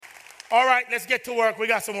All right, let's get to work. We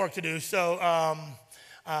got some work to do. So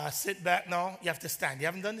sit back. No, you have to stand. You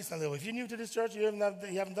haven't done this in a little while. If you're new to this church, you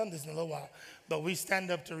haven't done this in a little while. But we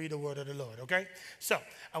stand up to read the word of the Lord, okay? So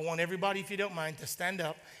I want everybody, if you don't mind, to stand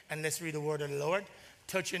up and let's read the word of the Lord.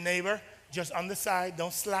 Touch your neighbor just on the side.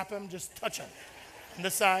 Don't slap him. Just touch him on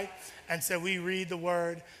the side and say, we read the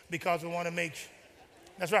word because we want to make sure.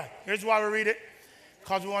 That's right. Here's why we read it.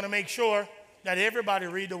 Because we want to make sure that everybody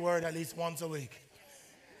read the word at least once a week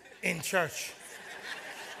in church.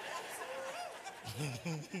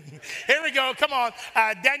 Here we go. Come on.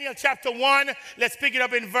 Daniel chapter 1. Let's pick it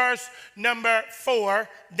up in verse number 4.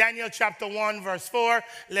 Daniel chapter 1, verse 4.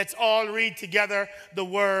 Let's all read together the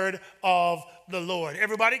word of the Lord.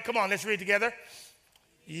 Everybody, come on. Let's read together.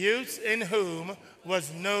 Youths in whom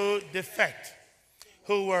was no defect,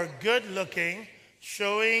 who were good looking,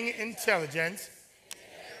 showing intelligence,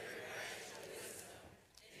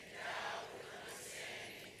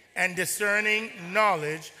 and discerning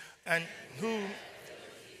knowledge, and who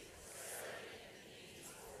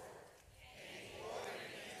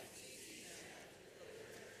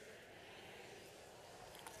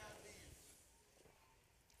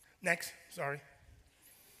next, sorry.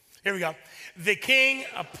 Here we go. The king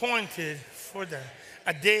appointed for them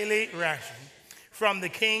a daily ration from the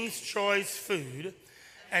king's choice food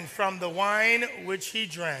and from the wine which he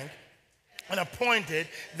drank, and appointed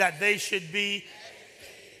that they should be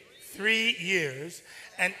 3 years,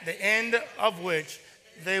 and the end of which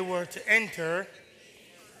they were to enter.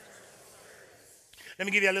 Let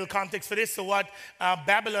me give you a little context for this. So what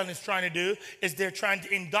Babylon is trying to do is they're trying to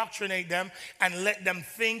indoctrinate them and let them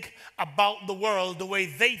think about the world the way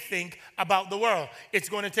they think about the world. It's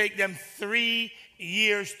going to take them 3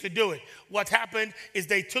 years to do it. What happened is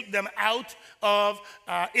they took them out of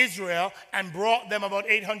Israel and brought them about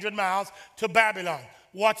 800 miles to Babylon.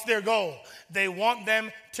 What's their goal? They want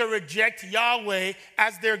them to reject Yahweh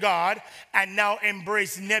as their God and now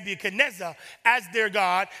embrace Nebuchadnezzar as their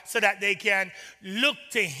God so that they can look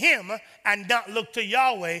to him and not look to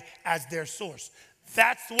Yahweh as their source.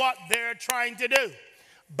 That's what they're trying to do.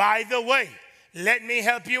 By the way, let me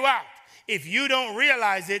help you out. If you don't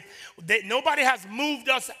realize it, that nobody has moved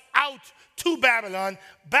us out to Babylon.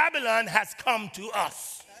 Babylon has come to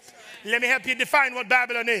us. Let me help you define what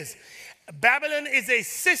Babylon is. Babylon is a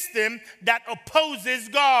system that opposes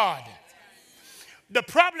God. The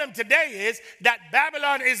problem today is that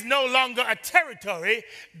Babylon is no longer a territory.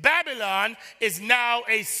 Babylon is now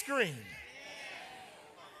a screen.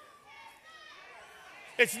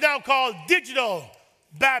 It's now called digital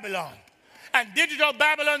Babylon. And digital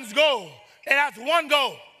Babylon's goal, it has one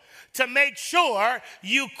goal: to make sure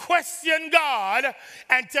you question God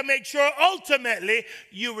and to make sure ultimately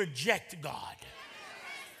you reject God.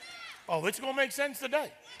 Oh, it's going to make sense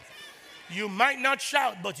today. You might not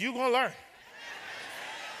shout, but you're going to learn.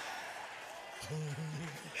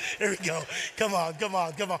 Here we go. Come on.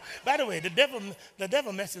 By the way, the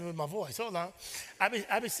devil messing with my voice. Hold on.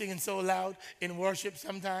 I be singing so loud in worship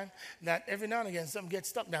sometime that every now and again something gets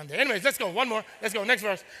stuck down there. Anyways, let's go. One more. Let's go. Next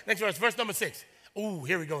verse. Verse number 6. Ooh,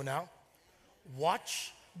 here we go now.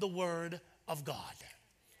 Watch the word of God.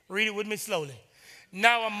 Read it with me slowly.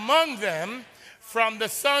 Now among them, from the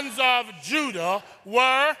sons of Judah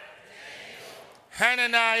were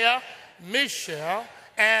Hananiah, Mishael,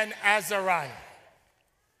 and Azariah.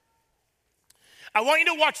 I want you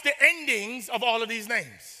to watch the endings of all of these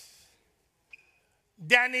names.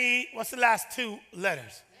 Danny, what's the last 2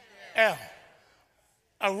 letters? L.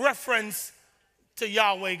 A reference to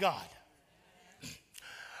Yahweh God.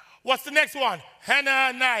 What's the next one?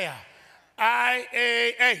 Hananiah,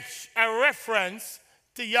 I-A-H. A reference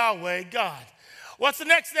to Yahweh God. What's the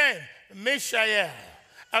next name? Mishael.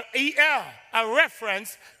 E-L, a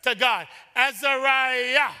reference to God.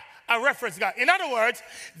 Azariah, a reference to God. In other words,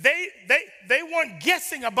 they weren't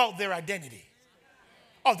guessing about their identity.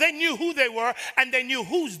 Oh, they knew who they were and they knew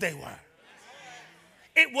whose they were.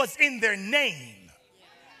 It was in their name.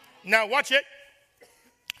 Now watch it.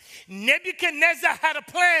 Nebuchadnezzar had a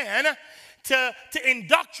plan to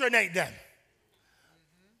indoctrinate them.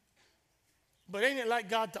 But ain't it like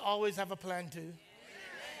God to always have a plan too?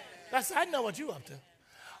 I know what you're up to.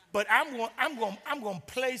 But I'm going to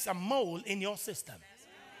place a mole in your system.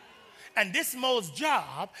 And this mole's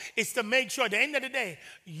job is to make sure at the end of the day,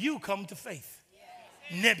 you come to faith.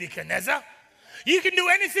 Nebuchadnezzar, you can do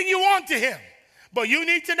anything you want to him. But you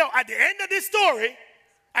need to know at the end of this story,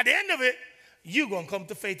 at the end of it, you're going to come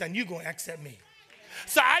to faith and you're going to accept me.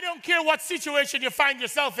 So I don't care what situation you find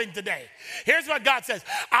yourself in today. Here's what God says.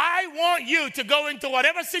 I want you to go into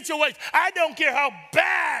whatever situation. I don't care how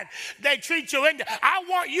bad they treat you in there. I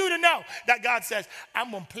want you to know that God says,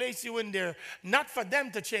 I'm going to place you in there, not for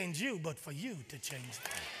them to change you, but for you to change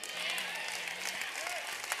them.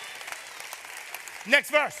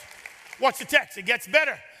 Next verse. Watch the text. It gets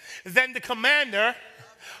better. Then the commander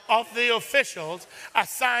of the officials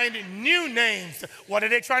assigned new names. What are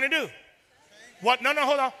they trying to do? What? No,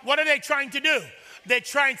 hold on. What are they trying to do? They're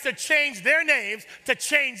trying to change their names to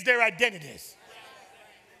change their identities.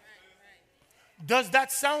 Does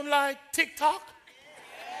that sound like TikTok?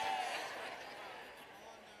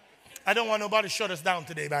 I don't want nobody to shut us down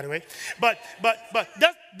today, by the way. But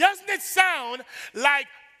doesn't it sound like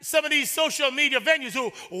some of these social media venues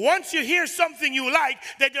who, once you hear something you like,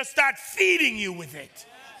 they just start feeding you with it.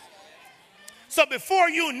 So before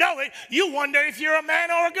you know it, you wonder if you're a man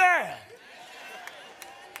or a girl.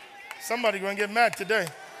 Somebody going to get mad today.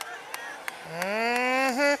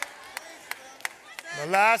 The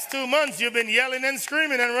last 2 months, you've been yelling and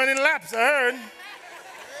screaming and running laps, I heard.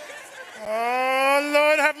 Oh,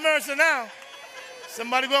 Lord, have mercy now.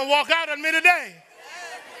 Somebody going to walk out on me today.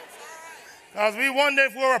 Because we wonder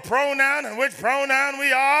if we're a pronoun and which pronoun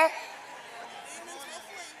we are.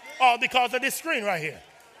 All because of this screen right here.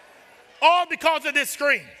 All because of this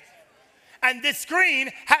screen. And this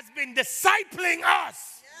screen has been discipling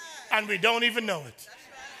us, and we don't even know it.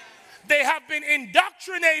 They have been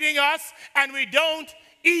indoctrinating us, and we don't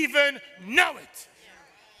even know it.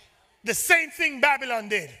 The same thing Babylon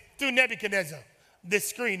did through Nebuchadnezzar, this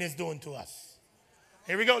screen is doing to us.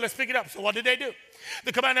 Here we go. Let's pick it up. So what did they do?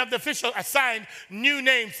 The commander of the official assigned new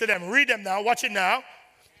names to them. Read them now. Watch it now.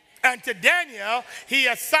 And to Daniel, he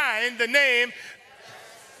assigned the name.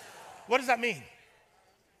 What does that mean?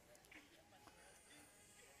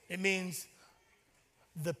 It means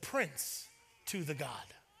the prince to the God.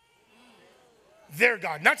 Their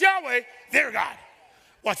God. Not Yahweh, their God.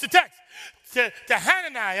 Watch the text. To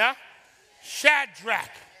Hananiah,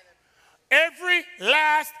 Shadrach. Every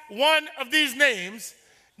last one of these names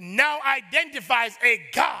now identifies a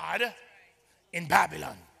God in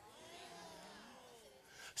Babylon.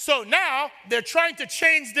 So now they're trying to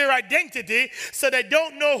change their identity so they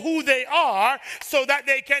don't know who they are, so that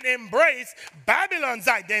they can embrace Babylon's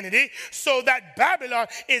identity, so that Babylon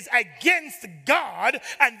is against God,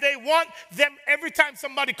 and they want them, every time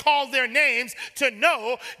somebody calls their names, to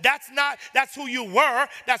know that's who you were,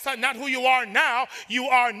 that's not who you are now. You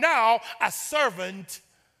are now a servant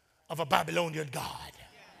of a Babylonian God.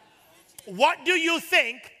 What do you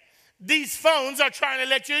think these phones are trying to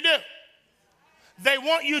let you do? They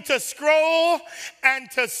want you to scroll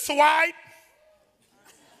and to swipe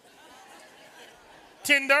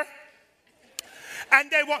Tinder.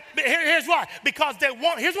 And they want, here's why. Because they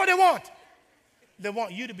want, here's what they want. They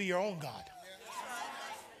want you to be your own God.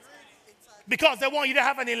 Because they want you to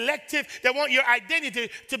have an elective, they want your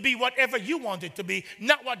identity to be whatever you want it to be,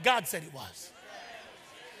 not what God said it was.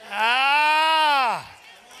 My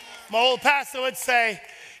old pastor would say,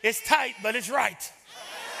 it's tight, but it's right.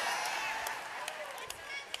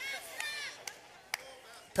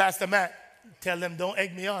 Pastor Matt, tell them don't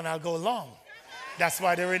egg me on, I'll go long. That's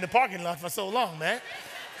why they were in the parking lot for so long, man.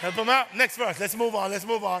 Help them out. Next verse. Let's move on.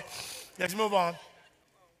 Number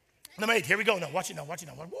 8, here we go. Now, watch it now.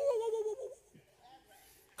 Whoa.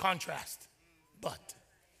 Contrast. But.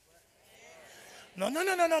 No,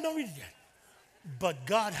 don't read it yet. But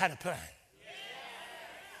God had a plan.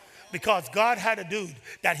 Because God had a dude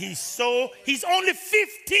that he's only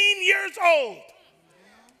 15 years old.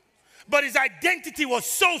 But his identity was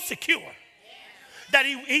so secure that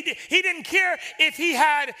he didn't care if he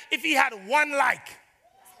had one like.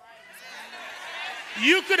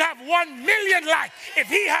 You could have 1 million like. If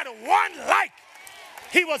he had one like,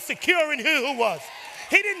 he was secure in who he was.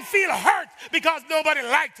 He didn't feel hurt because nobody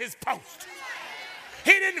liked his post.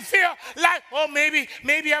 He didn't feel like, oh, maybe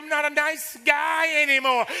I'm not a nice guy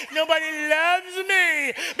anymore. Nobody loves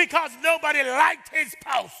me because nobody liked his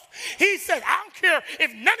post. He said, I don't care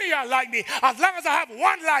if none of y'all like me, as long as I have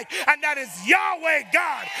one like, and that is Yahweh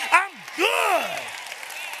God. I'm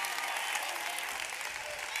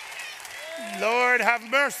good. Lord have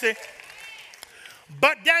mercy.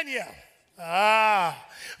 But Daniel,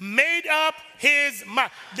 made up his mind.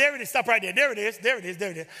 There it is. Stop right there. There it is.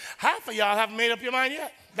 Half of y'all haven't made up your mind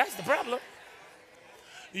yet. That's the problem.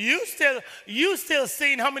 You still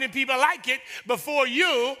seeing how many people like it before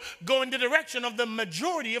you go in the direction of the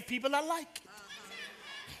majority of people that like it.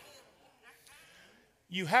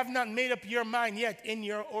 You have not made up your mind yet in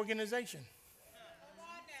your organization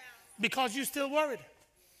because you're still worried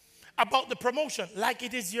about the promotion like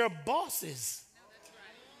it is your bosses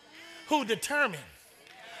who determine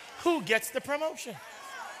who gets the promotion.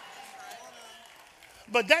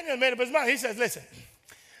 But Daniel made up his mind. He says, listen,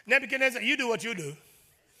 Nebuchadnezzar, you do what you do,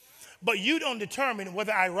 but you don't determine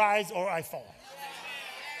whether I rise or I fall.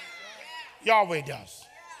 Yahweh does.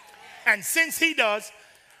 And since he does,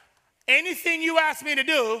 anything you ask me to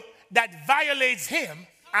do that violates him,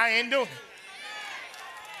 I ain't doing it.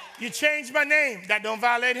 You change my name, that don't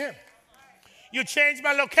violate him. You change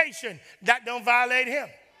my location, that don't violate him.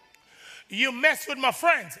 You mess with my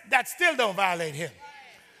friends, that still don't violate him.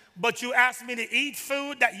 But you ask me to eat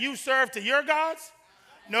food that you serve to your gods?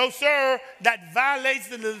 No, sir, that violates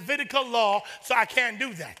the Levitical law, so I can't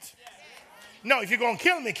do that. No, if you're going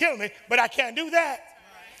to kill me, but I can't do that.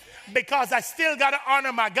 Because I still got to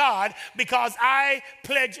honor my God, because I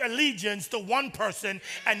pledge allegiance to one person,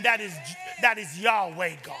 and that is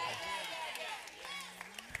Yahweh God.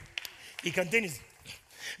 He continues.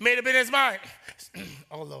 Made up in his mind.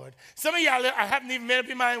 Oh, Lord. Some of y'all, I haven't even made up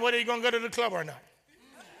your mind whether you're going to go to the club or not.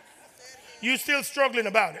 You're still struggling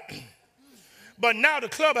about it. But now the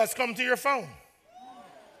club has come to your phone.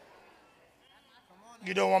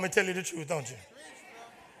 You don't want me to tell you the truth, don't you?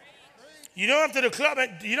 You don't have to go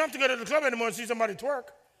to the club anymore to see somebody twerk.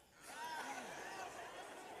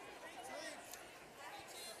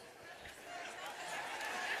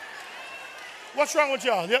 What's wrong with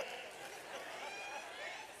y'all? Yep.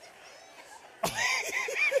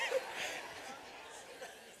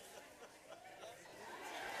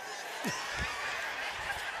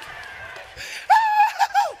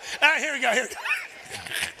 Here we go.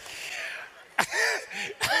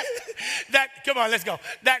 Come on, let's go.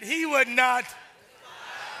 That he would not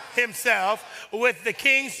himself with the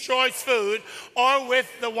king's choice food or with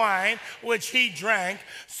the wine which he drank.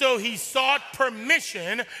 So he sought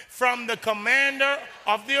permission from the commander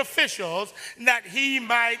of the officials that he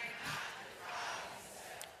might.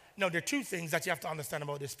 No, there are two things that you have to understand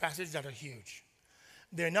about this passage that are huge.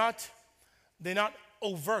 They're not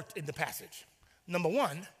overt in the passage. Number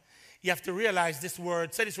one, you have to realize this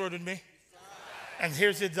word. Say this word with me. And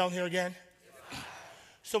here's it down here again.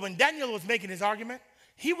 So when Daniel was making his argument,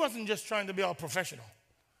 he wasn't just trying to be all professional.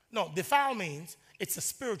 No, defile means it's a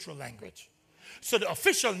spiritual language. So the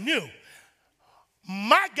official knew,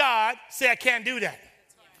 my God said I can't do that.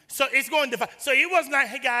 So it's going to defile. So he wasn't like,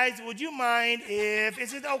 hey guys, would you mind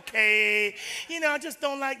is it okay? I just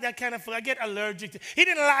don't like that kind of food. I get allergic to. He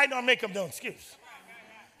didn't lie nor make up no excuse.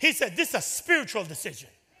 He said, this is a spiritual decision.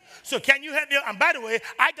 So can you help me? And by the way,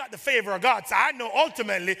 I got the favor of God, so I know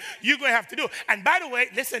ultimately you're going to have to do. And by the way,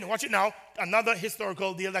 listen, watch it now. Another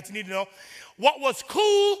historical deal that you need to know. What was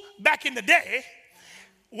cool back in the day,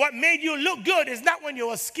 what made you look good is not when you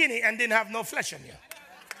were skinny and didn't have no flesh in you.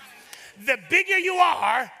 The bigger you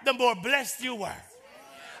are, the more blessed you were.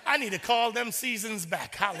 I need to call them seasons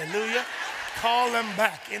back. Hallelujah. Call them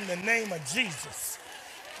back in the name of Jesus.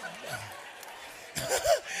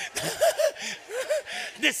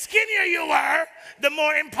 The skinnier you were, the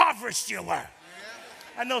more impoverished you were.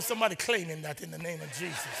 I know somebody claiming that in the name of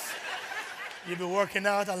Jesus. You've been working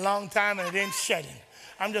out a long time and it ain't shedding.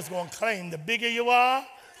 I'm just going to claim the bigger you are,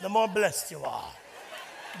 the more blessed you are.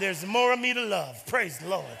 There's more of me to love. Praise the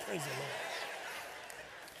Lord. Praise the Lord.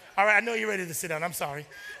 All right, I know you're ready to sit down. I'm sorry.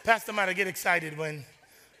 Pastor might get excited when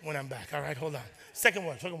I'm back. All right, hold on. Second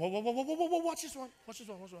one. Whoa. Watch this one.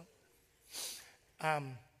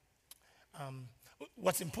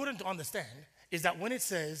 What's important to understand is that when it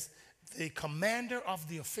says the commander of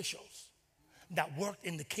the officials that worked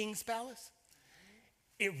in the king's palace,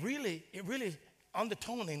 it really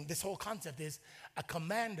undertoning this whole concept is a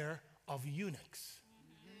commander of eunuchs.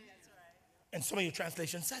 That's right. And some of your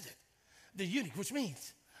translations says it. The eunuch, which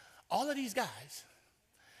means all of these guys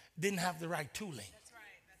didn't have the right tooling. That's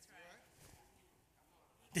right.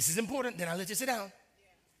 This is important, then I'll let you sit down.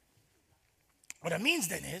 What that means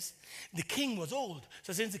then is the king was old.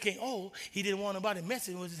 So since the king old, he didn't want nobody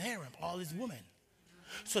messing with his harem, all his women.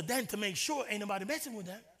 So then to make sure ain't nobody messing with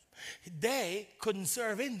them, they couldn't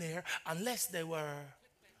serve in there unless they were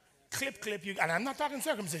clip. And I'm not talking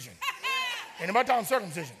circumcision. Ain't nobody talking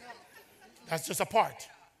circumcision. That's just a part.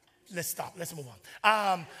 Let's stop. Let's move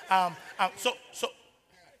on.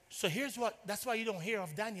 So here's what, that's why you don't hear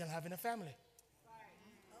of Daniel having a family.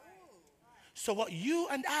 So what you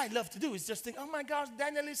and I love to do is just think, oh my gosh,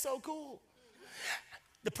 Daniel is so cool.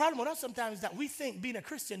 The problem with us sometimes is that we think being a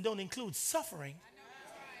Christian don't include suffering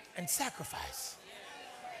and sacrifice.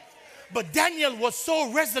 But Daniel was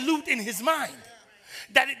so resolute in his mind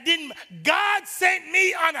that it didn't. God sent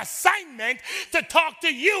me on assignment to talk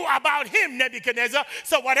to you about him, Nebuchadnezzar.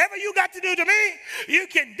 So whatever you got to do to me, you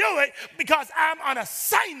can do it because I'm on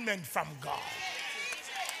assignment from God.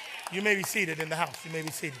 You may be seated in the house. You may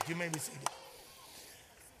be seated. You may be seated.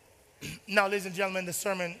 Now, ladies and gentlemen, the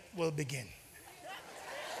sermon will begin.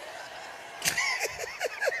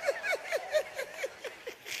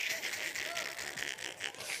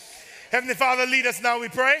 Heavenly Father, lead us now, we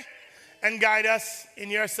pray, and guide us in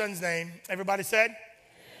your Son's name. Everybody said?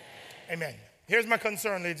 Amen. Here's my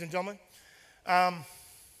concern, ladies and gentlemen.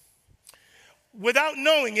 Without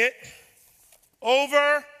knowing it,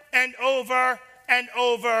 over and over and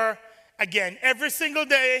over again, every single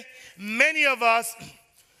day, many of us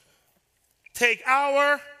take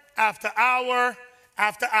hour after hour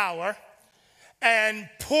after hour and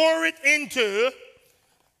pour it into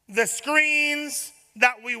the screens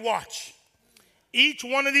that we watch. Each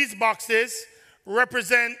one of these boxes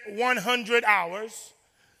represent 100 hours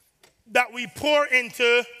that we pour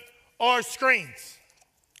into our screens.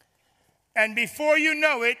 And before you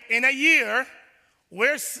know it, in a year,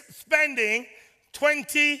 we're spending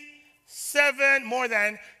more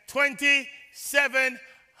than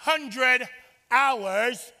 2,700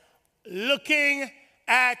 hours looking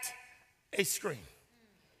at a screen.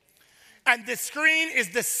 And the screen is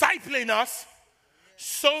discipling us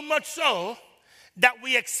so much so that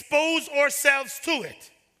we expose ourselves to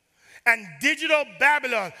it. And digital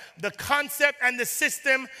Babylon, the concept and the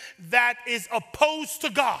system that is opposed to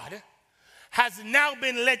God, has now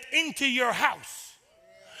been let into your house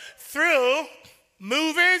through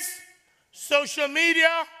movies, social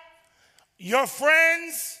media, your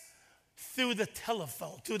friends, through the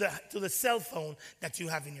telephone, to the cell phone that you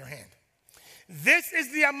have in your hand. This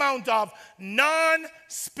is the amount of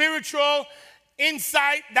non-spiritual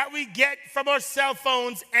insight that we get from our cell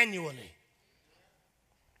phones annually.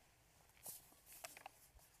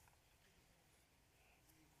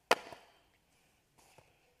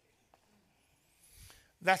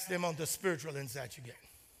 That's the amount of spiritual insight you get.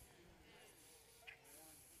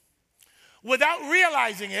 Without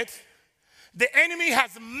realizing it, the enemy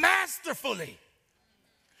has masterfully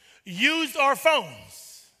used our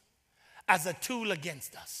phones as a tool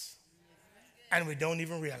against us. And we don't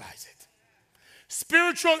even realize it.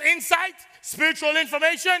 Spiritual insight, spiritual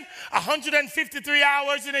information, 153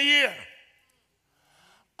 hours in a year.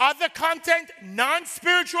 Other content,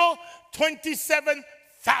 non-spiritual,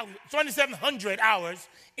 2,700 hours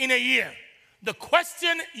in a year. The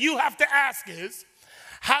question you have to ask is,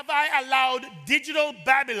 have I allowed digital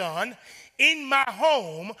Babylon in my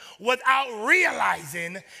home without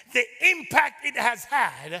realizing the impact it has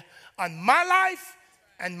had on my life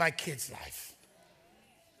and my kids' life?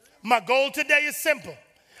 My goal today is simple.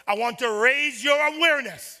 I want to raise your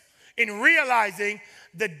awareness in realizing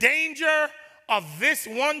the danger of this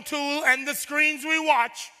one tool and the screens we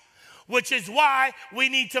watch, which is why we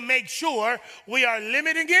need to make sure we are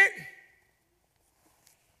limiting it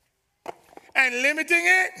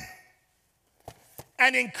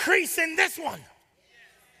and increasing this one.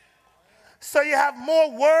 So you have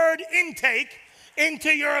more word intake into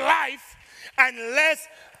your life and less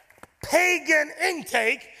pagan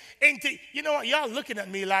intake into, you know what, y'all looking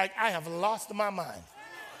at me like I have lost my mind.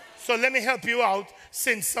 So let me help you out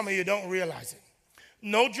since some of you don't realize it.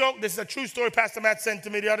 No joke, this is a true story Pastor Matt sent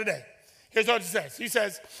to me the other day. Here's what he says. He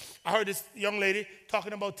says, I heard this young lady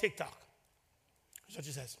talking about TikTok. Here's what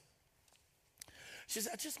she says. She says,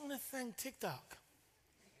 I just want to thank TikTok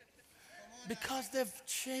because they've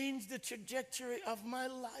changed the trajectory of my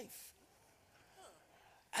life.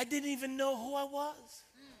 I didn't even know who I was.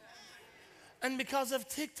 And because of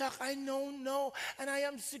TikTok, I know, and I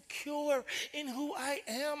am secure in who I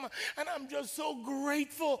am. And I'm just so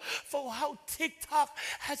grateful for how TikTok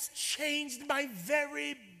has changed my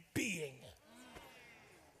very being.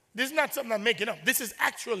 This is not something I'm making up. This is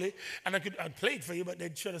actually, and I'd play it for you, but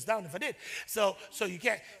they'd shut us down if I did. So you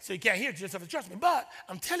can't hear it. You just have to trust me. But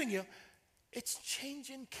I'm telling you, it's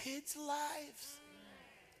changing kids' lives.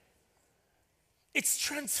 It's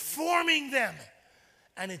transforming them.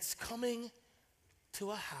 And it's coming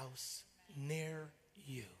to a house near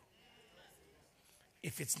you,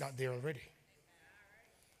 if it's not there already.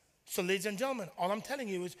 So, ladies and gentlemen, all I'm telling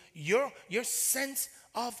you is your sense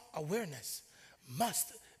of awareness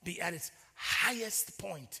must be at its highest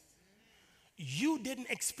point. You didn't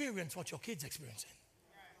experience what your kids experiencing.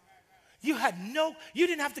 You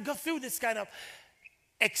didn't have to go through this kind of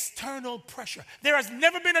external pressure. There has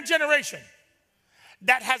never been a generation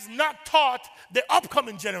that has not taught the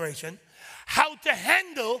upcoming generation how to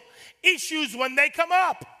handle issues when they come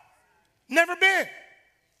up. Never been.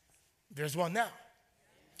 There's one now.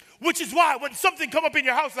 Which is why when something come up in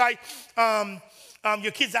your house like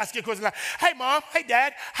your kids ask you a question like, hey mom, hey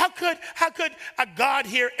dad, how could a God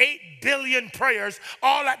hear 8 billion prayers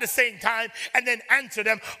all at the same time and then answer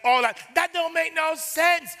them all at that don't make no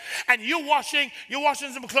sense. And you're washing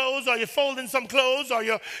some clothes, or you're folding some clothes, or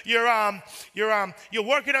you're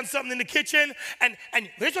working on something in the kitchen, and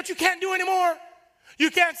here's what you can't do anymore. You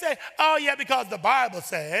can't say, oh yeah, because the Bible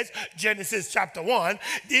says, Genesis chapter 1,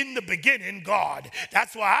 in the beginning, God.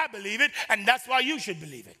 That's why I believe it, and that's why you should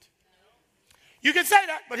believe it. You can say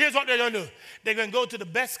that, but here's what they're going to do. They're going to go to the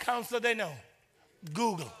best counselor they know,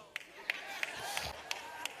 Google.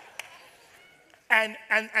 And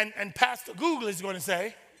Pastor Google is going to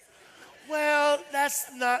say, well,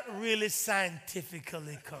 that's not really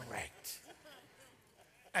scientifically correct.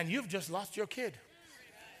 And you've just lost your kid.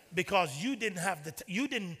 Because you didn't have you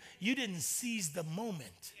didn't seize the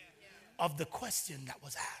moment of the question that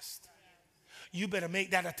was asked. You better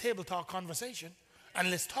make that a table talk conversation,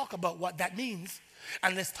 and let's talk about what that means,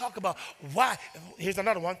 and let's talk about why. Here's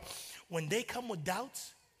another one. When they come with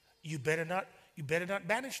doubts, you better not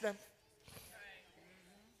banish them.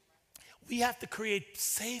 We have to create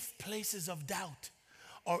safe places of doubt,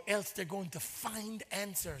 or else they're going to find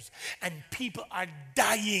answers, and people are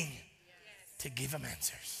dying to give them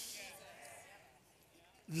answers.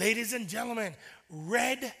 Ladies and gentlemen,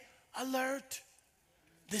 red alert.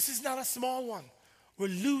 This is not a small one. We're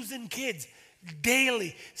losing kids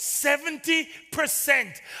daily. 70%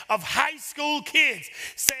 of high school kids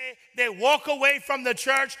say they walk away from the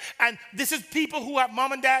church, and this is people who have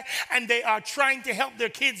mom and dad, and they are trying to help their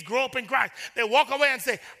kids grow up in Christ. They walk away and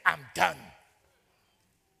say, I'm done.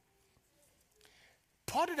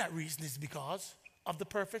 Part of that reason is because of the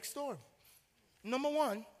perfect storm. Number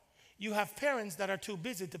one, you have parents that are too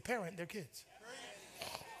busy to parent their kids.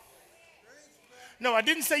 No, I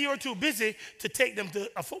didn't say you were too busy to take them to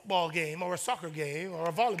a football game or a soccer game or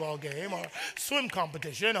a volleyball game or a swim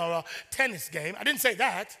competition or a tennis game. I didn't say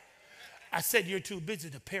that. I said you're too busy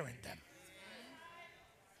to parent them.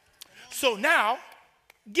 So now,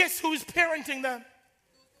 guess who's parenting them?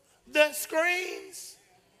 The screens.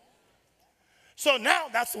 So now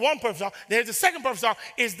that's one purpose. There's the second purpose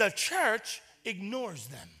is the church ignores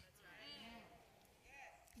them.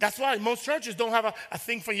 That's why most churches don't have a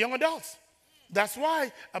thing for young adults. That's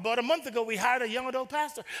why about a month ago we hired a young adult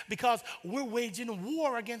pastor, because we're waging a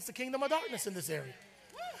war against the kingdom of darkness in this area.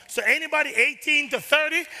 So anybody 18 to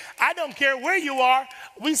 30, I don't care where you are,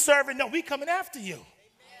 we serving, no, we coming after you.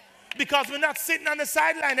 Because we're not sitting on the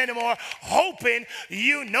sideline anymore hoping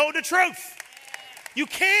you know the truth. You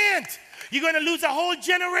can't. You're going to lose a whole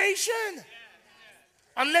generation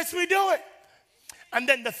unless we do it. And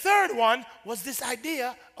then the third one was this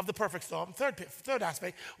idea of the perfect storm. Third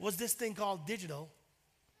aspect was this thing called digital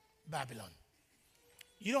Babylon.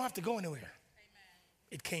 You don't have to go anywhere. Amen.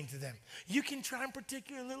 It came to them. You can try and protect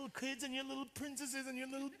your little kids and your little princesses and your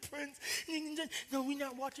little prince. No, we're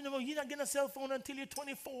not watching them. You're not getting a cell phone until you're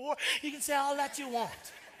 24. You can say all that you want.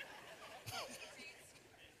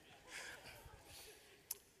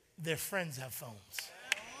 Their friends have phones.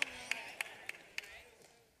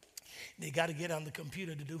 They got to get on the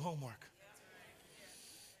computer to do homework.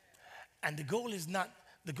 And the goal is not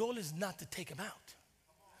to take them out.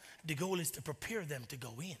 The goal is to prepare them to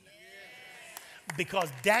go in.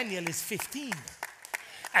 Because Daniel is 15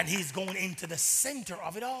 and he's going into the center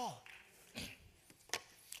of it all.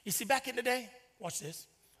 You see, back in the day, watch this.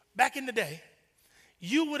 Back in the day,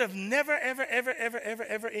 you would have never,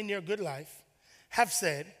 ever in your good life have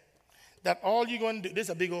said that all you're going to do, this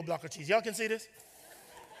is a big old block of cheese. Y'all can see this?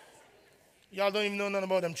 Y'all don't even know nothing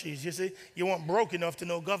about them cheese. You see, you weren't broke enough to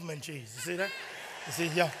know government cheese. You see that? You see,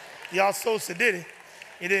 y'all so sedity.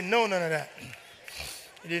 You didn't know none of that.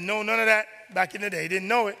 You didn't know none of that back in the day. You didn't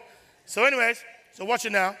know it. So anyways, so watch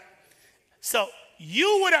it now. So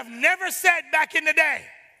you would have never said back in the day,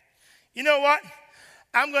 you know what?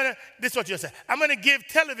 This is what you'll say. I'm going to give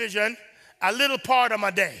television a little part of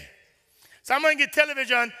my day. So I'm going to give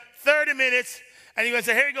television 30 minutes, and you're going to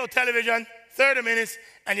say, here you go, television, 30 minutes,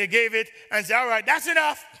 and you gave it, and say, all right, that's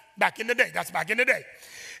enough. Back in the day. That's back in the day.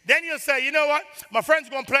 Then you'll say, you know what? My friend's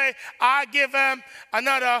going to play. I give them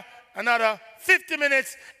another 50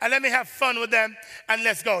 minutes, and let me have fun with them, and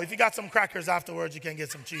let's go. If you got some crackers afterwards, you can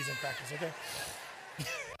get some cheese and crackers, okay?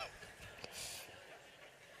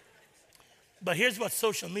 But here's what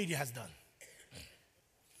social media has done.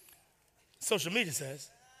 Social media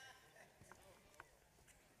says,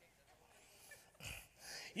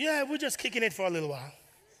 yeah, we're just kicking it for a little while.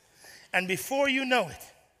 And before you know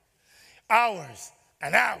it, hours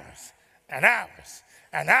and hours and hours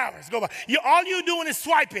And hours go by. All you doing is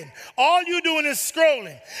swiping. All you doing is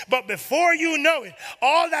scrolling. But before you know it,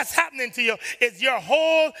 all that's happening to you is your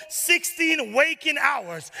whole 16 waking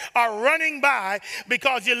hours are running by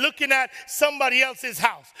because you're looking at somebody else's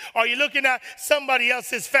house, or you're looking at somebody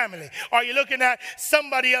else's family, or you're looking at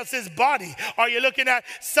somebody else's body, or you're looking at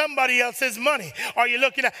somebody else's money, or you're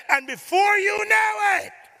looking at, and before you know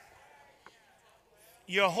it,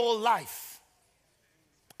 your whole life,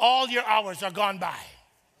 all your hours are gone by.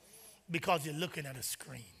 Because you're looking at a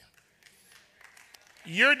screen.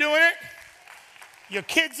 You're doing it. Your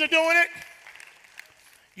kids are doing it.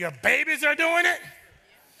 Your babies are doing it.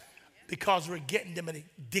 Because we're getting them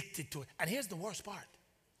addicted to it. And here's the worst part.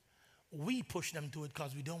 We push them to it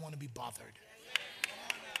because we don't want to be bothered.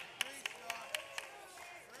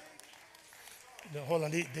 No, hold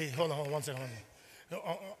on, hold on, 1 second. Hold on.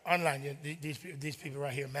 No, online, these people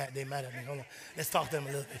right here, they mad at me. Hold on. Let's talk to them a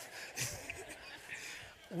little bit.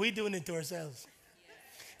 We're doing it to ourselves.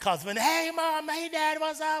 Because when, hey, mom, hey, dad,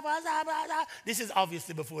 what's up? This is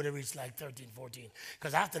obviously before they reach like 13, 14.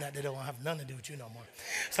 Because after that, they don't have nothing to do with you no more.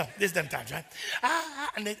 So this is them times, right?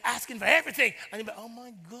 And they're asking for everything. And you're like, oh,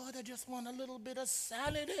 my God, I just want a little bit of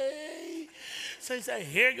sanity. So you say,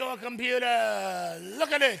 here you go, computer.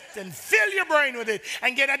 Look at it. And fill your brain with it.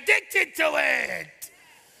 And get addicted to it.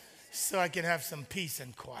 So I can have some peace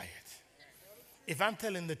and quiet. If I'm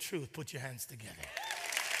telling the truth, put your hands together.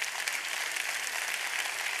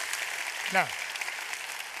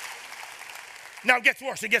 Now it gets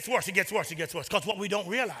worse, it gets worse, it gets worse, it gets worse. Because what we don't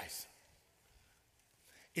realize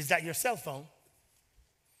is that your cell phone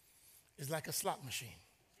is like a slot machine.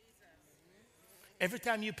 Every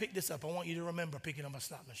time you pick this up, I want you to remember picking up a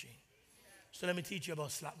slot machine. So let me teach you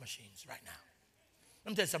about slot machines right now.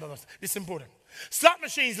 Let me tell you something about this is important. Slot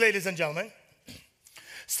machines, ladies and gentlemen,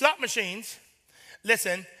 slot machines,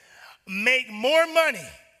 listen, make more money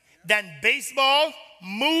than baseball,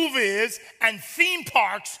 movies, and theme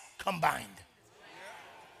parks combined.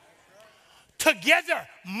 Together,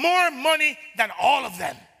 more money than all of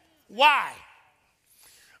them. Why?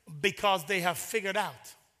 Because they have figured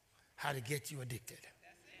out how to get you addicted.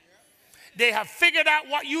 They have figured out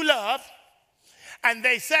what you love, and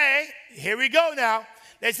they say, here we go now.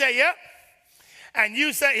 They say, yep. And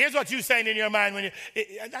you say, here's what you're saying in your mind when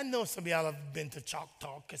I know some of y'all have been to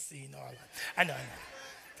Choctaw Casino. I know.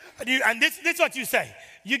 And this is what you say.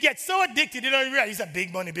 You get so addicted, you don't even realize. You say,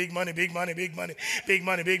 big money, big money, big money, big money, big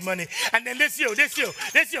money, big money. And then this you,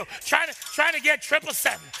 trying to get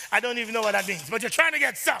 777. I don't even know what that means, but you're trying to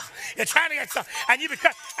get stuff. You're trying to get stuff. And you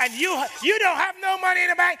don't have no money in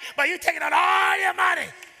the bank, but you're taking out all your money.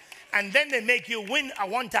 And then they make you win at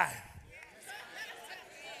one time.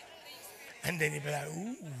 And then you be like,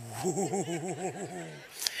 ooh.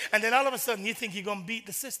 And then all of a sudden you think you're going to beat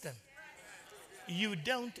the system. You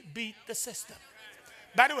don't beat the system.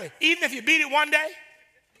 By the way, even if you beat it one day,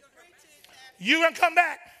 you're going to come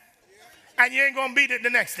back and you ain't going to beat it the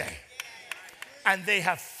next day. And they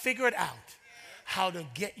have figured out how to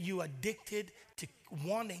get you addicted to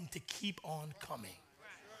wanting to keep on coming.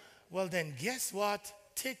 Well, then guess what?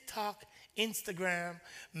 TikTok, Instagram,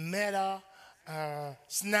 Meta,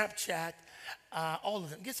 Snapchat, all of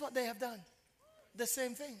them. Guess what they have done? The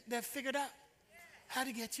same thing. They've figured out how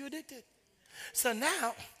to get you addicted. So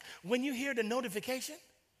now, when you hear the notification,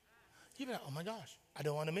 you're like, oh my gosh, I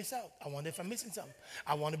don't want to miss out. I wonder if I'm missing something.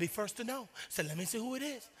 I want to be first to know. So let me see who it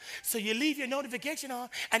is. So you leave your notification on,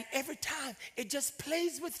 and every time it just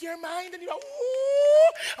plays with your mind, and you go,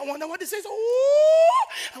 ooh, I wonder what this is. Ooh,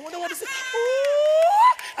 I wonder what this is.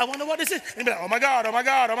 Ooh, I wonder what this is. And you're like, oh my God, oh my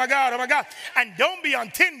God, oh my God, oh my God. And don't be on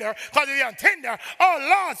Tinder, because if you're on Tinder, oh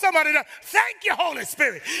Lord, somebody done, thank you, Holy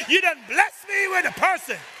Spirit. You done blessed me with a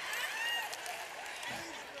person.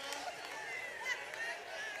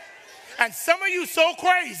 And some of you so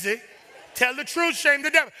crazy, tell the truth, shame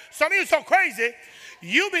the devil. Some of you so crazy,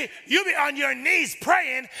 you be on your knees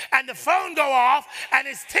praying and the phone go off and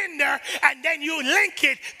it's Tinder and then you link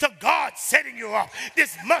it to God setting you up.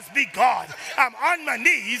 This must be God. I'm on my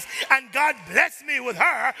knees and God blessed me with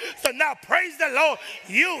her. So now praise the Lord.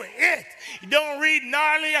 You it. Don't read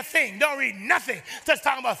gnarly a thing. Don't read nothing. Just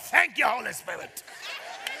talking about thank you, Holy Spirit.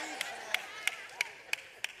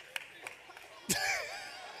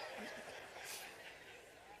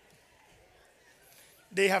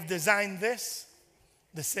 They have designed this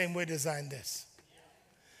the same way they designed this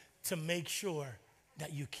to make sure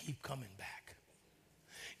that you keep coming back.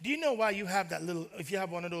 Do you know why you have that little, if you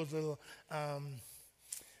have one of those little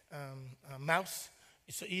mouse,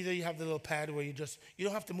 so either you have the little pad where you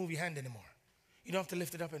don't have to move your hand anymore. You don't have to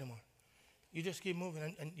lift it up anymore. You just keep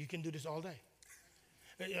moving and you can do this all day.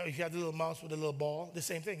 If you have the little mouse with a little ball, the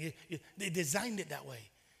same thing. They designed it that way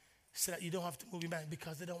so that you don't have to move your hand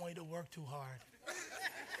because they don't want you to work too hard.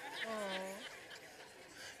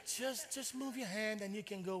 Just move your hand and you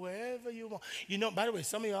can go wherever you want. You know, by the way,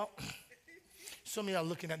 some of y'all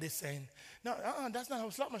looking at this saying, no, that's not how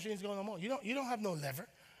slot machines go no more. You don't have no lever.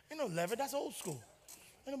 Ain't no lever. That's old school.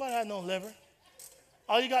 Ain't nobody have no lever.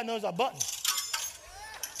 All you got to know is a button.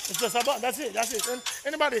 It's just a button. That's it. That's it. And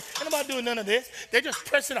anybody doing none of this. They're just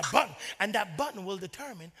pressing a button. And that button will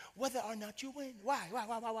determine whether or not you win. Why?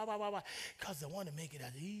 Because they want to make it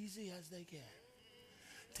as easy as they can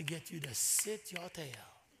to get you to sit your tail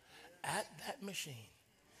at that machine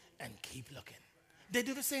and keep looking. They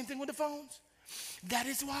do the same thing with the phones. That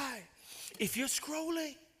is why if you're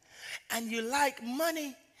scrolling and you like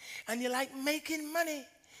money and you like making money,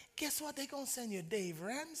 guess what? They're going to send you Dave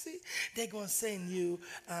Ramsey. They're going to send you,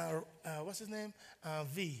 what's his name?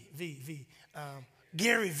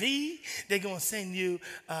 Gary V. They're going to send you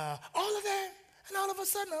all of them. And all of a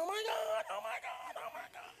sudden, oh my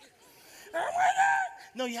God.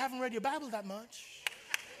 No, you haven't read your Bible that much.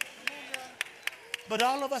 But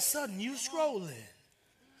all of a sudden, you scrolling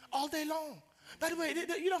all day long. By the way,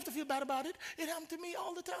 you don't have to feel bad about it. It happened to me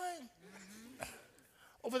all the time.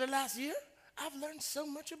 Over the last year, I've learned so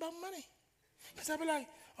much about money. Because I'll be like,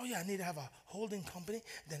 oh yeah, I need to have a holding company.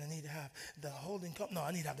 Then I need to have the holding company. No,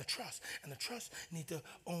 I need to have the trust. And the trust need to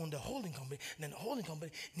own the holding company. And then the holding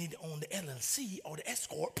company need to own the LLC or the S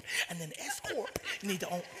Corp. And then the S Corp need to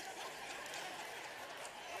own...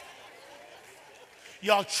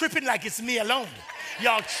 Y'all tripping like it's me alone.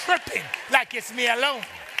 Y'all tripping like it's me alone.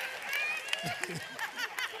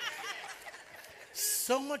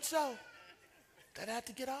 So much so that I had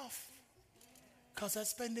to get off. Because I'm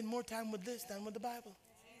spending more time with this than with the Bible.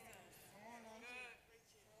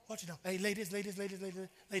 Watch it now. Hey, ladies.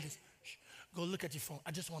 Shh, go look at your phone. I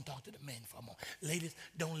just want to talk to the men for a moment. Ladies,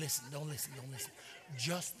 don't listen.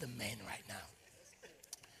 Just the men right now.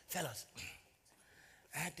 Fellas,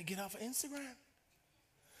 I had to get off of Instagram.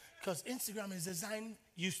 Because Instagram is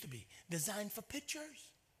used to be designed for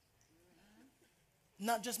pictures.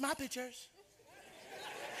 Not just my pictures.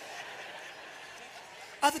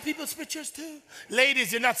 Other people's pictures too.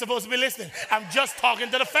 Ladies, you're not supposed to be listening. I'm just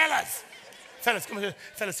talking to the fellas. Fellas, come here.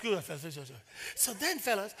 Fellas, school. Fellas. So then,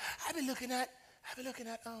 fellas, I've been looking at, Come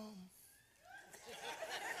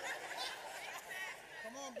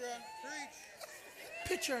on, bro. Preach.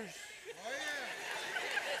 Pictures. Oh, yeah.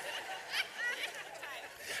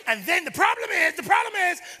 And then the problem is,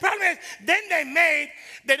 then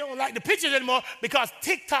they don't like the pictures anymore because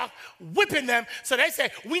TikTok whipping them. So they say,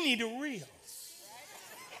 we need the reels.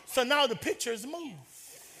 So now the pictures move.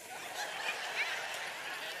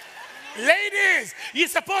 Ladies, you're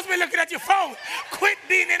supposed to be looking at your phone. Quit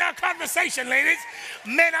being in our conversation, ladies.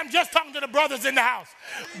 Men, I'm just talking to the brothers in the house.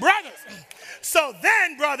 Brothers. So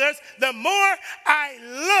then, brothers, the more I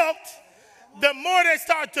looked, the more they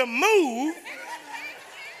start to move.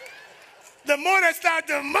 The more they start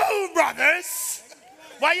to move, brothers.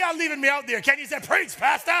 Why y'all leaving me out there? Can you say, preach,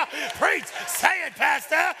 pastor? Preach. Say it,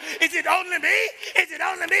 pastor. Is it only me? Is it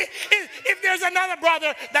only me? If there's another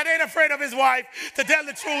brother that ain't afraid of his wife to tell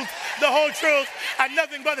the truth, the whole truth, and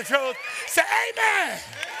nothing but the truth, say amen.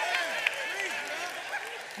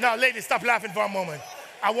 Now, ladies, stop laughing for a moment.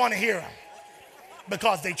 I want to hear them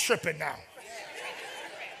because they tripping now.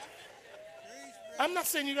 I'm not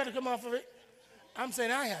saying you got to come off of it. I'm saying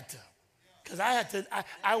I had to. Because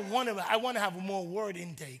I want to have more word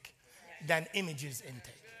intake than images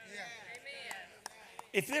intake.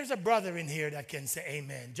 If there's a brother in here that can say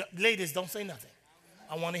amen, ladies, don't say nothing.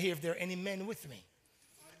 I want to hear if there are any men with me.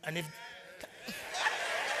 And if...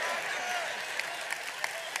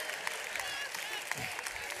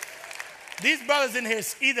 These brothers in here are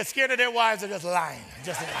either scared of their wives or just lying.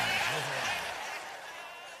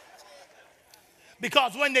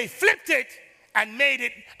 Because when they flipped it, and made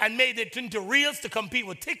it into reels to compete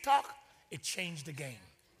with TikTok, it changed the game.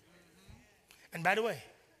 And by the way,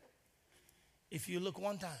 if you look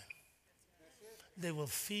one time, they will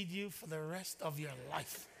feed you for the rest of your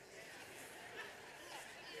life.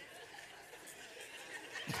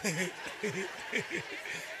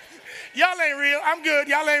 Y'all ain't real. I'm good.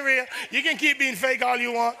 Y'all ain't real. You can keep being fake all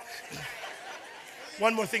you want.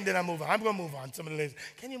 One more thing, then I move on. I'm going to move on. Some of the ladies,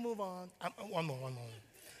 can you move on? One more.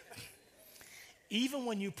 Even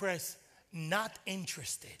when you press not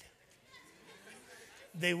interested,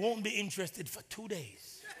 they won't be interested for 2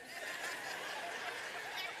 days.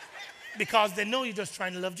 Because they know you're just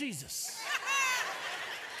trying to love Jesus.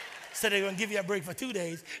 So they're going to give you a break for 2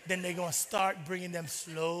 days. Then they're going to start bringing them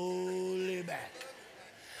slowly back.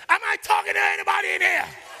 Am I talking to anybody in here?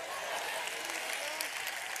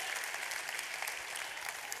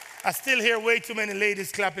 I still hear way too many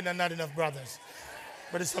ladies clapping and not enough brothers.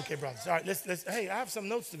 But it's okay, brothers. All right, let's hey, I have some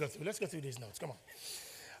notes to go through. Let's go through these notes. Come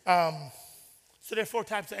on. So there are 4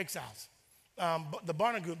 types of exiles. The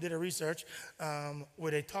Barna Group did a research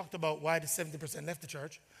where they talked about why the 70% left the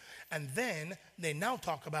church. And then they now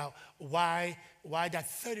talk about why that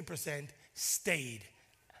 30% stayed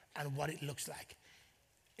and what it looks like.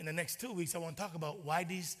 In the next 2 weeks, I want to talk about why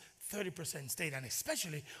these 30% stayed, and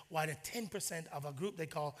especially why the 10% of a group they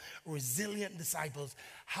call resilient disciples,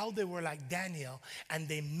 how they were like Daniel and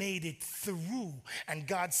they made it through, and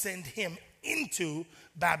God sent him into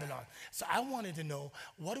Babylon. So I wanted to know,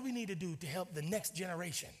 what do we need to do to help the next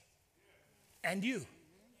generation and you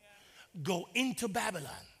go into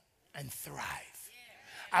Babylon and thrive?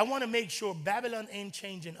 I want to make sure Babylon ain't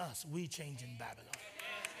changing us. We changing Babylon.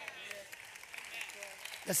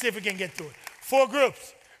 Let's see if we can get to it. 4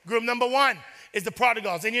 groups. Group number 1 is the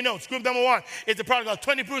prodigals. In your notes, group number 1 is the prodigals.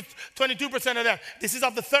 22% of them. This is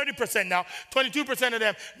of the 30% now. 22% of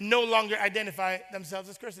them no longer identify themselves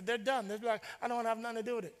as Christians. They're done. They're like, I don't want to have nothing to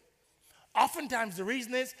do with it. Oftentimes the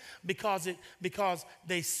reason is because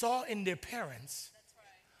they saw in their parents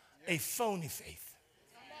a phony faith.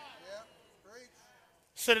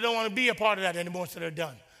 So they don't want to be a part of that anymore, so they're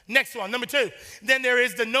done. Next one, number 2. Then there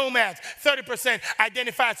is the nomads. 30%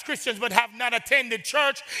 identify as Christians but have not attended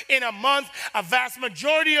church in a month. A vast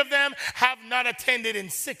majority of them have not attended in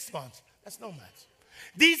 6 months. That's nomads.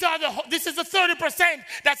 This is the 30%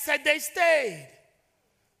 that said they stayed.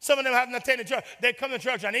 Some of them haven't attended church. They come to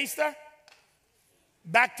church on Easter,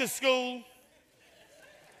 back to school,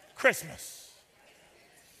 Christmas.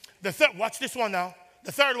 Watch this one now.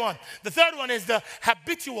 The third one is the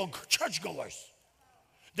habitual churchgoers.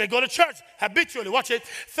 They go to church habitually. Watch it.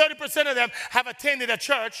 30% of them have attended a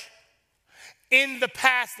church in the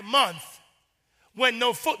past month when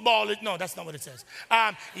no football is. No, that's not what it says.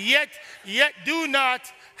 Yet do not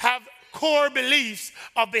have core beliefs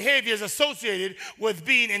of behaviors associated with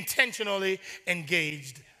being intentionally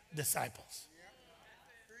engaged disciples.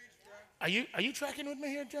 Are you tracking with me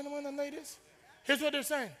here, gentlemen and ladies? Here's what they're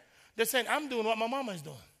saying. They're saying, I'm doing what my mama is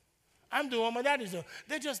doing. I'm doing what my daddy's doing.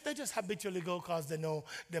 They just habitually go because they know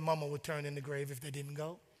their mama would turn in the grave if they didn't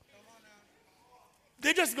go.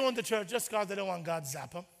 They just go into church just because they don't want God to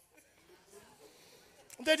zap them.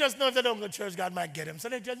 They just know if they don't go to church, God might get them. So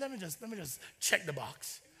let me just check the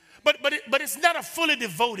box. But it's not a fully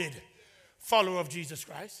devoted follower of Jesus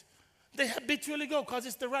Christ. They habitually go because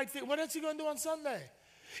it's the right thing. What else are you going to do on Sunday?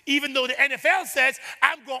 Even though the NFL says,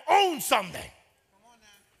 I'm going to own Sunday.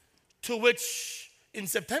 To which, in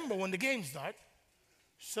September, when the games start,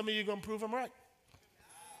 some of you are going to prove them right.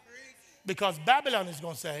 Because Babylon is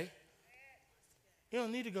going to say, you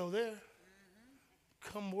don't need to go there.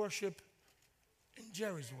 Come worship in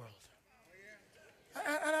Jerry's world.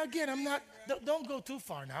 And again, don't go too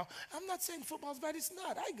far now. I'm not saying football's bad. It's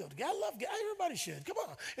not. I go to, I love it. Everybody should. Come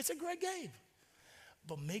on. It's a great game.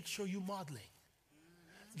 But make sure you're modeling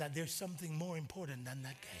that there's something more important than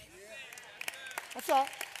that game. That's all.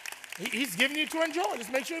 He's giving you to enjoy.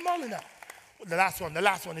 Just make sure you're modeling that. The last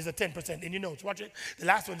one is a 10% in your notes. Watch it. The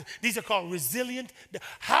last one, these are called resilient.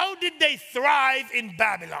 How did they thrive in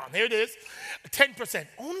Babylon? Here it is. 10%.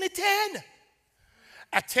 Only 10.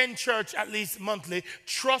 Attend church at least monthly.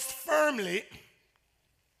 Trust firmly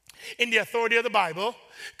in the authority of the Bible.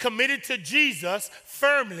 Committed to Jesus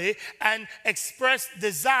firmly. And express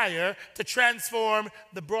desire to transform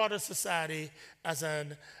the broader society as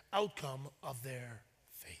an outcome of their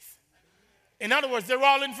faith. In other words, they're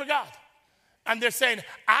all in for God. And they're saying,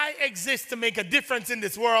 I exist to make a difference in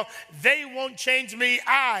this world. They won't change me.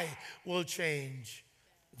 I will change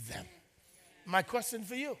them. My question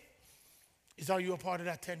for you is, are you a part of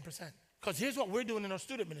that 10%? Because here's what we're doing in our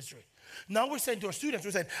student ministry. Now we're saying to our students,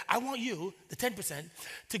 we're saying, I want you, the 10%,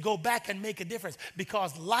 to go back and make a difference,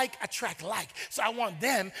 because like attract like. So I want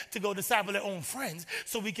them to go disciple their own friends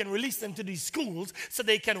so we can release them to these schools so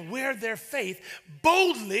they can wear their faith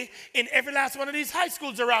boldly in every last one of these high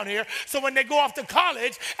schools around here. So when they go off to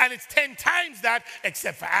college and it's 10 times that,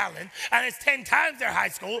 except for Allen, and it's 10 times their high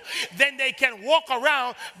school, then they can walk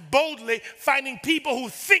around boldly finding people who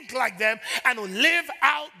think like them and who live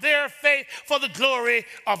out their faith for the glory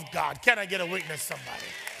of God. Can I get a witness, somebody?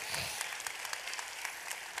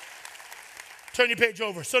 Turn your page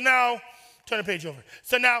over. So now, turn the page over.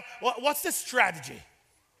 So now, what's the strategy?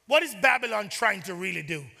 What is Babylon trying to really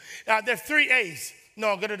do? There are 3 A's.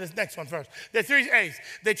 No, go to this next one first. There are 3 A's.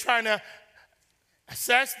 They're trying to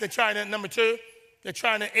assess. They're trying to, number 2, they're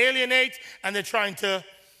trying to alienate, and they're trying to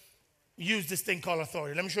use this thing called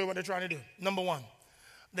authority. Let me show you what they're trying to do. Number one,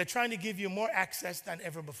 they're trying to give you more access than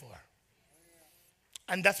ever before.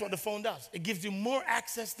 And that's what the phone does. It gives you more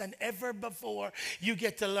access than ever before. You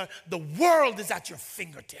get to learn. The world is at your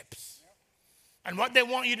fingertips. And what they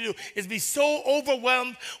want you to do is be so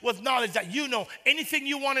overwhelmed with knowledge that you know anything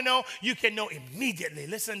you want to know, you can know immediately.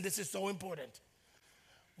 Listen, this is so important.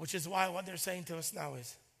 Which is why what they're saying to us now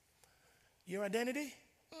is, your identity?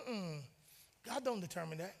 God don't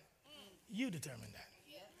determine that. You determine that.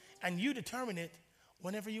 And you determine it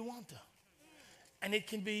whenever you want to. And it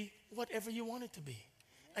can be whatever you want it to be.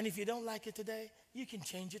 And if you don't like it today, you can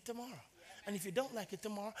change it tomorrow. And if you don't like it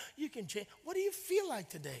tomorrow, you can change. What do you feel like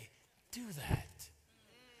today? Do that.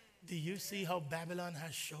 Do you see how Babylon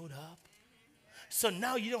has showed up? So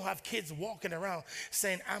now you don't have kids walking around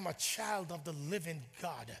saying, I'm a child of the living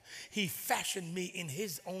God. He fashioned me in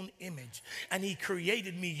his own image and he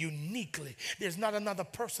created me uniquely. There's not another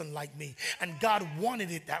person like me. And God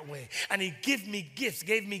wanted it that way. And he gave me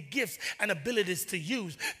gifts and abilities to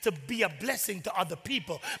use to be a blessing to other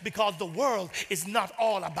people because the world is not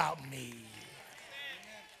all about me.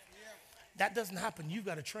 That doesn't happen. You've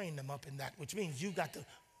got to train them up in that, which means you got to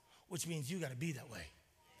be that way.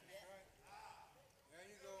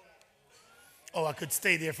 Oh, I could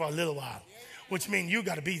stay there for a little while, which means you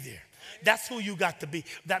got to be there. That's who you got to be.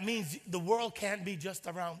 That means the world can't be just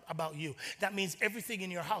around about you. That means everything in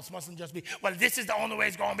your house mustn't just be, well, this is the only way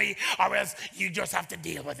it's going to be, or else you just have to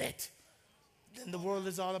deal with it. Then the world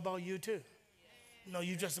is all about you too. No,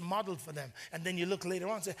 you just modeled for them. And then you look later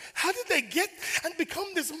on and say, how did they get and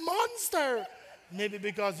become this monster? Maybe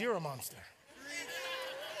because you're a monster.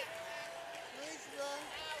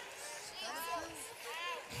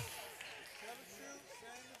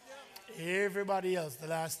 Everybody else, the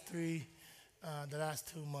last 2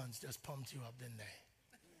 months just pumped you up, didn't they?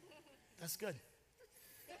 That's good.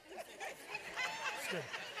 That's good.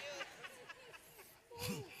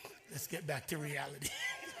 Let's get back to reality.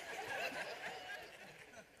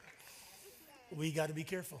 We got to be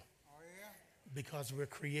careful because we're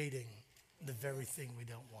creating the very thing we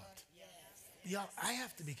don't want. Yeah, I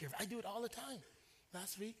have to be careful. I do it all the time.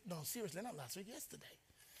 Last week, no, seriously, not last week, yesterday.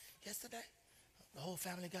 The whole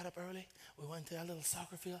family got up early. We went to our little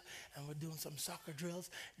soccer field, and we're doing some soccer drills.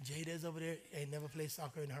 Jada's over there. Ain't never played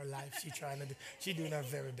soccer in her life. She's doing her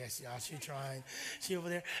very best, y'all. She over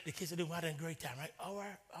there. The kids are doing a great time, right? Hour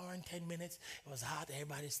and 10 minutes. It was hot.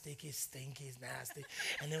 Everybody's stinky, nasty.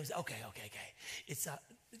 And then it was, okay. It's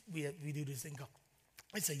we do this thing called,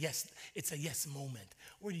 it's a yes moment.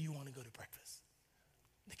 Where do you want to go to breakfast?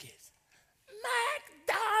 The kids.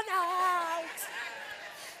 McDonald's.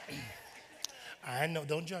 I know,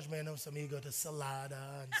 don't judge me. I know some of you go to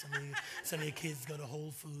Salada, and some of your kids go to Whole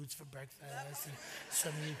Foods for breakfast, and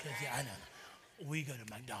some of you kids, yeah, I know. We go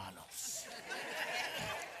to McDonald's.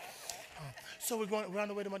 So we're on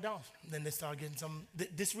the way to McDonald's. Then they start getting some,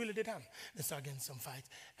 this really did happen. They start getting some fights,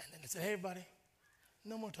 and then they say, hey, everybody,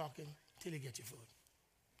 no more talking till you get your food.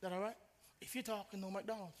 Is that all right? If you're talking, no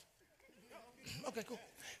McDonald's. Okay, cool.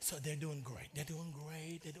 So they're doing great. They're doing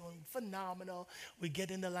phenomenal. We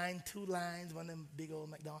get in the line, 2 lines, one of them big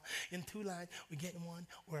old McDonald's. In 2 lines, we get in one.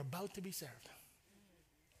 We're about to be served.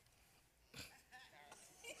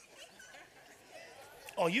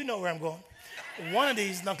 Oh, you know where I'm going. One of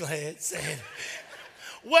these knuckleheads said,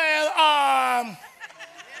 well,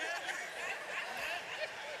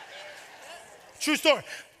 true story.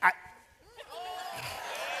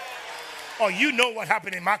 Oh, you know what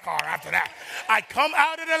happened in my car after that. I come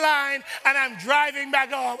out of the line and I'm driving back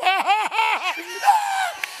home.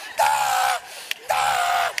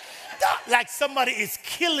 Like somebody is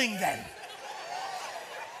killing them.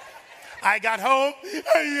 I got home. I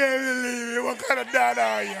can't believe it. What kind of dad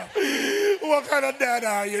are you? What kind of dad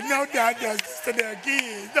are you? No dad does this to their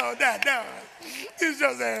kids. No dad does. This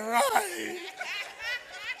just ain't right.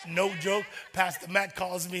 No joke, Pastor Matt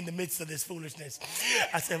calls me in the midst of this foolishness.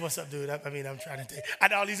 I said, what's up, dude? I'm trying to tell you.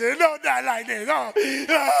 And all he said, no, not like this. Oh.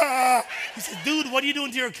 He said, dude, what are you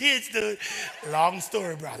doing to your kids, dude? Long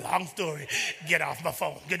story, bro, long story. Get off my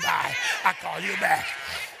phone. Goodbye. I'll call you back.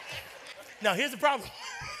 Now, here's the problem.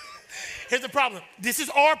 This is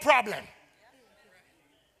our problem.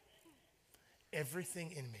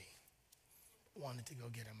 Everything in me wanted to go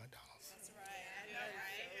get a McDonald's. That's right.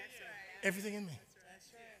 Everything in me.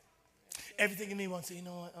 Everything in me wants to, you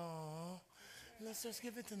know what, let's just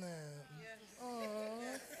give it to them.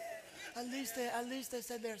 At least they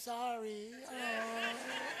said they're sorry.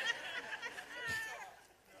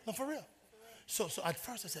 No, for real. So at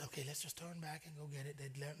first I said, okay, let's just turn back and go get it.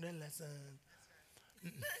 They'd learned their lesson.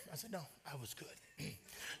 I said, no, I was good.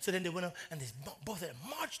 So then they went up and they both of them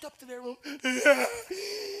marched up to their room.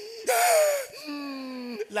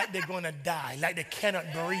 Like they're going to die, like they cannot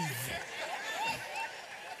breathe.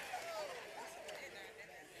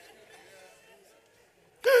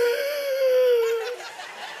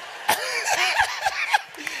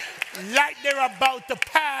 Like they're about to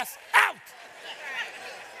pass out.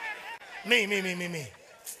 Me.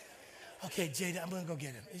 Okay, Jada, I'm going to go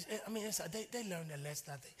get him. They learned their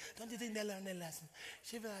lesson, I think. Don't you think they learned their lesson?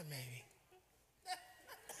 She'd be like, maybe.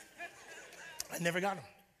 I never got him.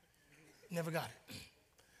 Never got it.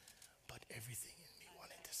 But everything in me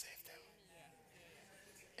wanted to save them.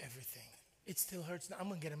 Everything. It still hurts now. I'm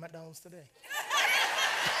going to get him at McDonald's today.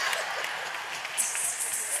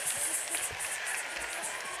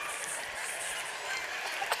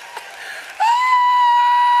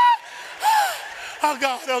 Oh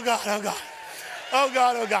God, oh God, oh God. Oh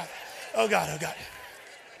God, oh God. Oh God, oh God.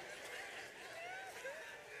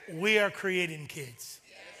 We are creating kids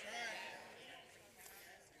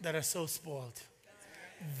that are so spoiled.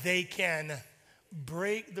 They can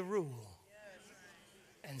break the rule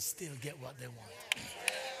and still get what they want.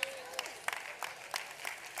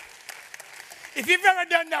 If you've ever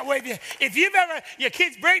done that with you, if you've ever, your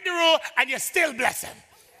kids break the rule and you still bless them.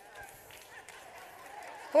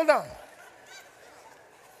 Hold on.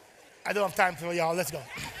 I don't have time for y'all. Let's go.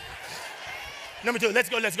 Number 2, let's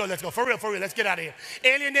go. For real. Let's get out of here.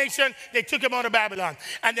 Alienation, they took him out of Babylon.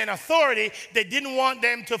 And then authority, they didn't want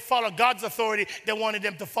them to follow God's authority. They wanted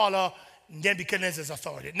them to follow Nebuchadnezzar's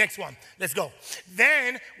authority. Next one. Let's go.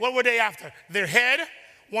 Then, what were they after? Their head,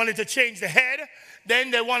 wanted to change the head. Then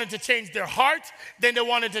they wanted to change their heart. Then they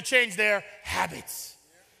wanted to change their habits.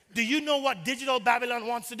 Do you know what digital Babylon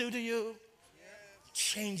wants to do to you?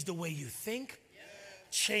 Change the way you think.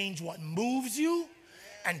 Change what moves you.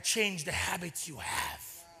 And change the habits you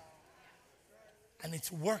have. And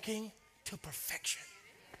it's working to perfection.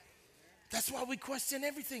 That's why we question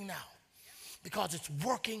everything now. Because it's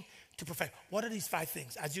working to perfection. What are these 5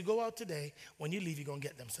 things? As you go out today, when you leave, you're going to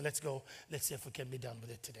get them. So let's go. Let's see if we can be done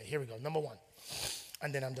with it today. Here we go. Number 1.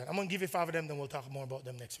 And then I'm done. I'm going to give you 5 of them, then we'll talk more about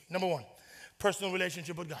them next week. Number 1, personal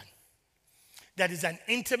relationship with God. That is an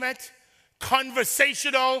intimate,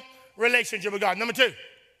 conversational relationship with God. Number 2,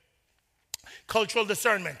 cultural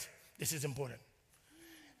discernment. This is important.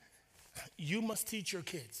 You must teach your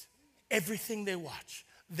kids everything they watch.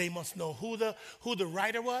 They must know who the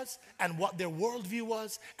writer was and what their worldview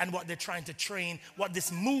was and what they're trying to train, what this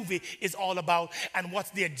movie is all about, and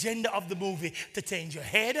what's the agenda of the movie to change your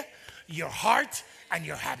head, your heart, and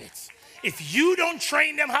your habits. If you don't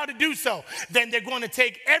train them how to do so, then they're going to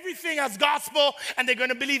take everything as gospel and they're going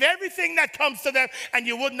to believe everything that comes to them, and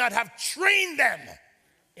you would not have trained them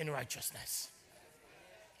in righteousness.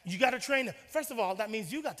 You got to train them. First of all, that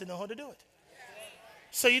means you got to know how to do it.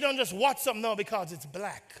 So you don't just watch something now because it's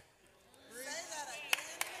black.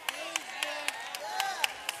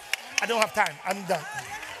 I don't have time. I'm done.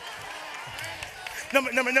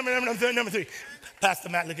 Number 3. Pastor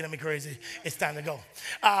Matt looking at me crazy. It's time to go.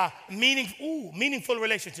 Meaningful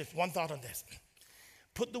relationships. One thought on this.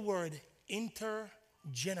 Put the word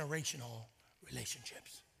intergenerational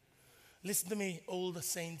relationships. Listen to me, older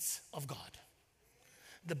saints of God.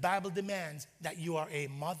 The Bible demands that you are a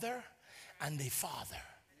mother and a father.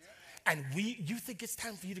 And you think it's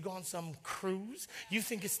time for you to go on some cruise? You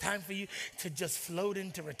think it's time for you to just float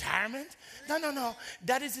into retirement? No.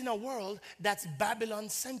 That is in a world that's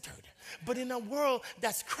Babylon-centered. But in a world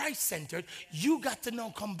that's Christ-centered, you got to know,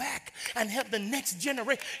 come back and help the next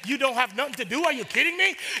generation. You don't have nothing to do. Are you kidding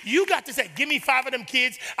me? You got to say, give me 5 of them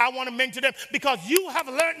kids. I want to mentor them because you have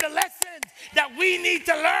learned the lessons that we need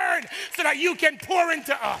to learn so that you can pour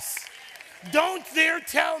into us. Don't dare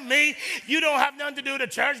tell me you don't have nothing to do. The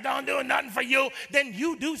church don't do nothing for you. Then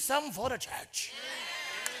you do something for the church.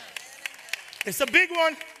 It's a big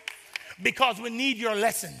one because we need your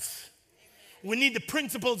lessons. We need the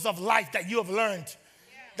principles of life that you have learned,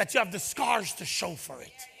 that you have the scars to show for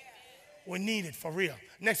it. We need it for real.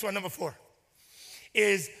 Next one, number 4,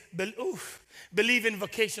 is believe in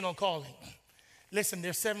vocational calling. Listen,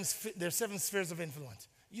 there's 7 spheres of influence.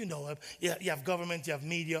 You know it. You have government, you have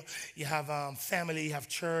media, you have family, you have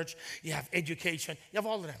church, you have education. You have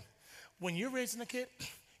all of them. When you're raising a kid,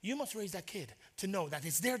 you must raise that kid to know that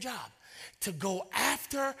it's their job to go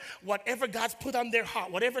after whatever God's put on their heart,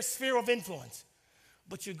 whatever sphere of influence.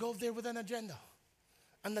 But you go there with an agenda.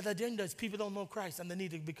 And that agenda is people don't know Christ and they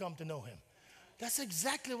need to become to know him. That's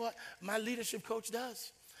exactly what my leadership coach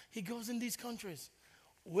does. He goes in these countries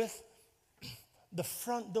with the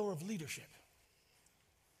front door of leadership.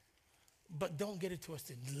 But don't get it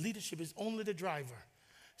twisted. Leadership is only the driver.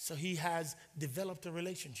 So he has developed a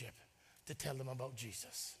relationship to tell them about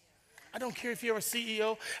Jesus. I don't care if you're a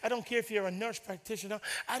CEO. I don't care if you're a nurse practitioner.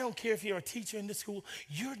 I don't care if you're a teacher in the school.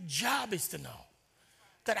 Your job is to know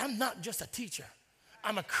that I'm not just a teacher.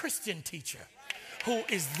 I'm a Christian teacher who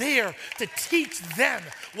is there to teach them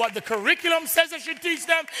what the curriculum says I should teach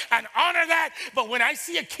them and honor that. But when I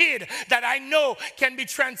see a kid that I know can be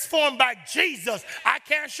transformed by Jesus, I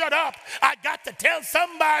can't shut up. I got to tell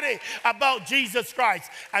somebody about Jesus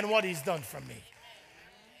Christ and what he's done for me.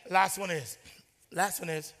 Last one is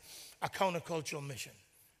a countercultural mission.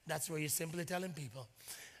 That's where you're simply telling people,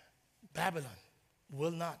 Babylon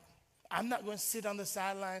will not. I'm not going to sit on the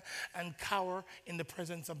sideline and cower in the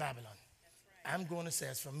presence of Babylon. I'm going to say,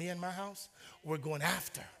 as for me and my house, we're going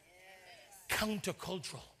after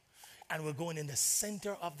countercultural. And we're going in the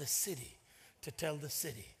center of the city to tell the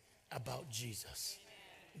city about Jesus,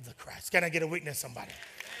 the Christ. Can I get a witness, somebody?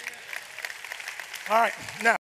 All right, now.